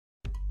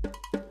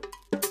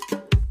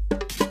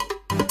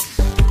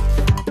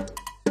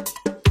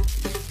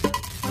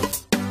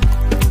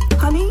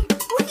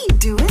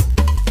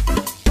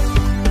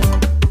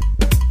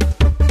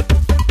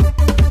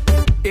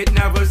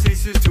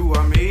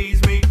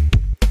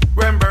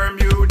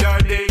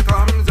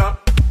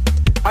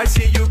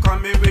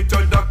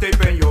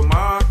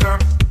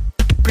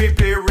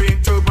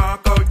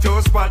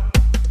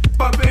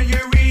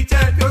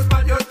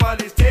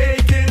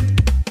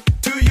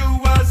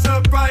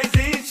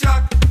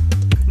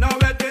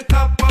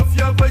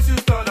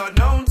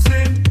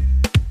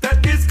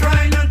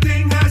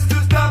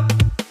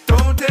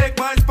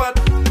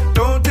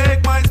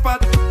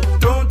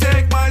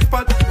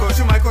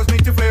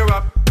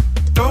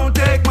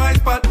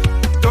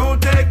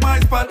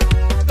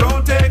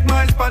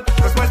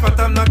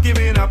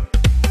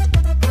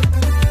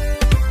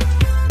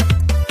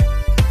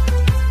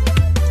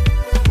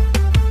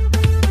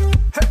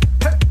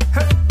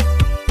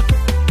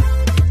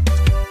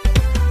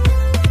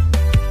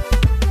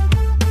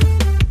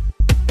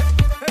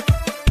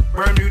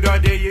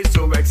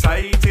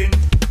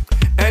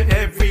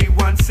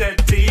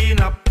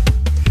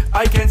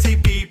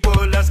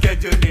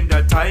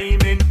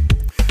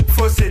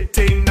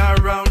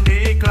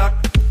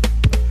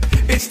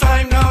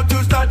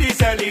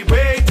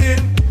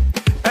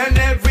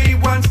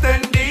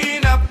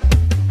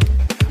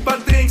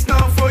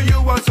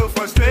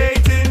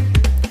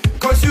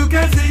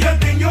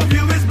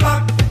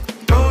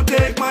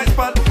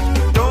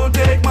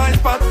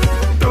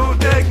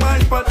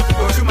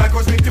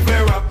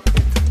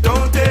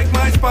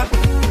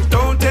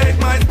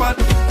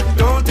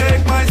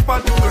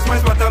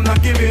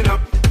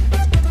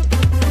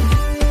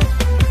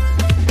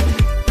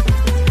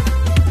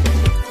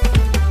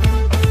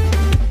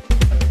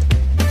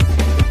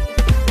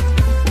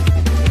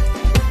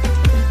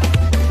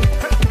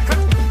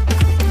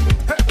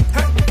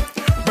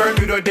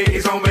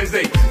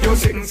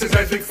sitting since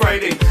last week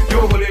Friday.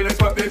 You're holding a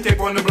spot, big tape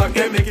on the block,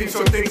 they're making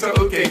sure things are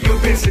okay.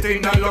 You've been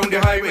sitting along the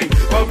highway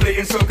while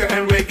playing soca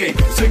and reggae.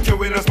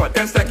 Securing a spot,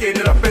 then stacking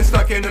it up, and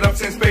stacking it up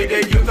since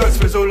payday. You thought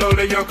swizzle all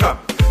in your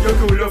cup. Your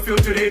cooler fuel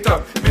to the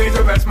top.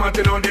 Major rats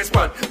mounted on the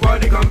spot while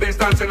the gun bass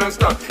dancing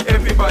non-stop.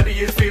 Everybody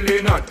is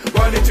feeling hot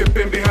while they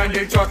tripping behind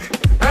the truck.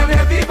 And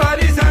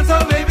everybody's hands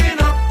are waving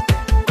up.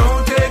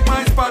 Don't take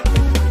my spot.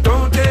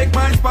 Don't take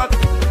my spot.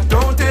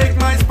 Don't take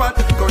my spot.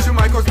 Cause you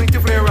might cause me to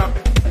flare up.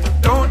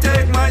 Don't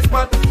take my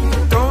spot.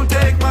 Don't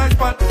take my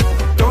spot.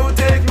 Don't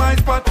take my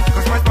spot.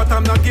 Cause my spot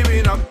I'm not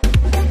giving up.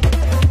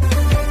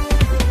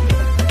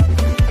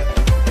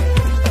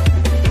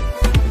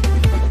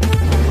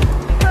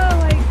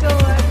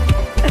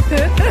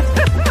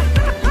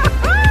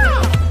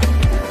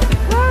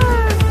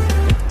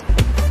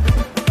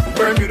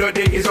 Bermuda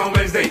day is on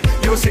Wednesday.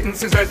 You're sitting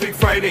since last week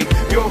Friday.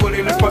 You're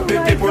holding a spot,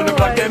 big tape on the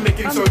block, they're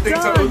making sure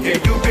things are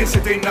okay. You've been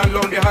sitting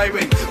along the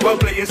highway while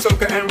playing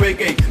soca and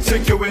reggae.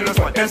 Securing a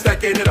spot, and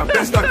stacking it up,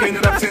 and stacking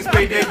it up since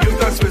payday. You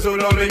got swizzle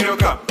all in your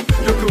cup.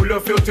 Your cooler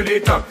filled to the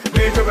top.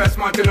 Major rats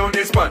mounted on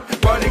the spot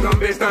while the gun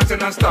bass dancing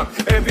non-stop.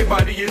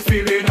 Everybody is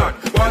feeling hot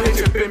while they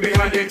tripping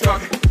behind the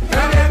truck.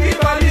 And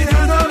everybody's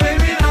hands are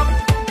waving up.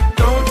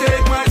 Don't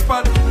take my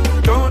spot.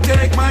 Don't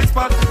take my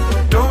spot.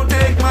 Don't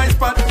take my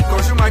spot.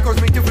 Cause you might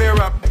cause me to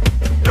flare up.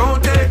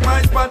 Don't take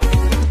my spot.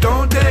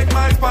 Don't take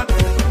my spot.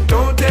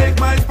 Don't take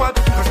my spot.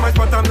 Cause my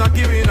spot I'm not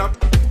giving up.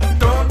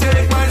 Don't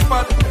take my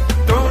spot.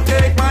 Don't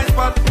take my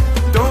spot.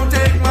 Don't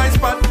take my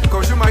spot.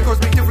 Cause you might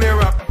cause me to flare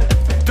up.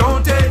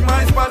 Don't take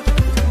my spot.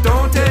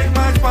 Don't take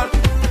my spot.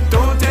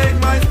 Don't take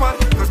my spot.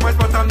 Cause my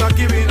spot I'm not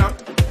giving up.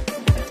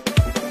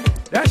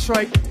 That's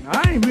right.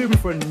 I ain't moving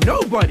for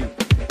nobody.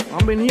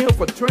 I've been here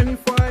for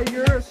 25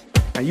 years.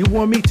 And you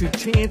want me to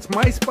change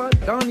my spot?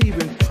 Don't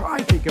even try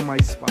taking my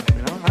spot,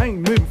 you know? I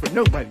ain't moving for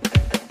nobody.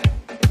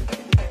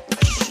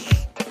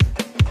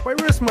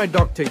 Where's my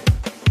duct tape?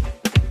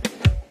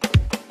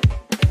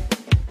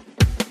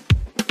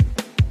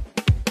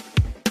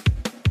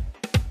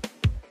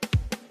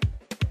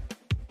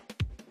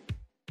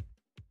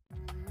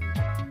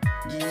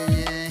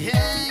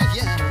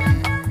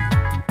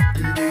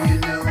 Do you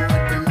know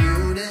what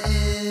Bermuda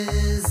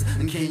is?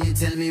 And can you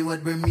tell me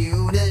what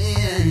Bermuda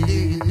is? Do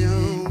you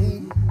know?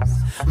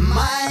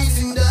 My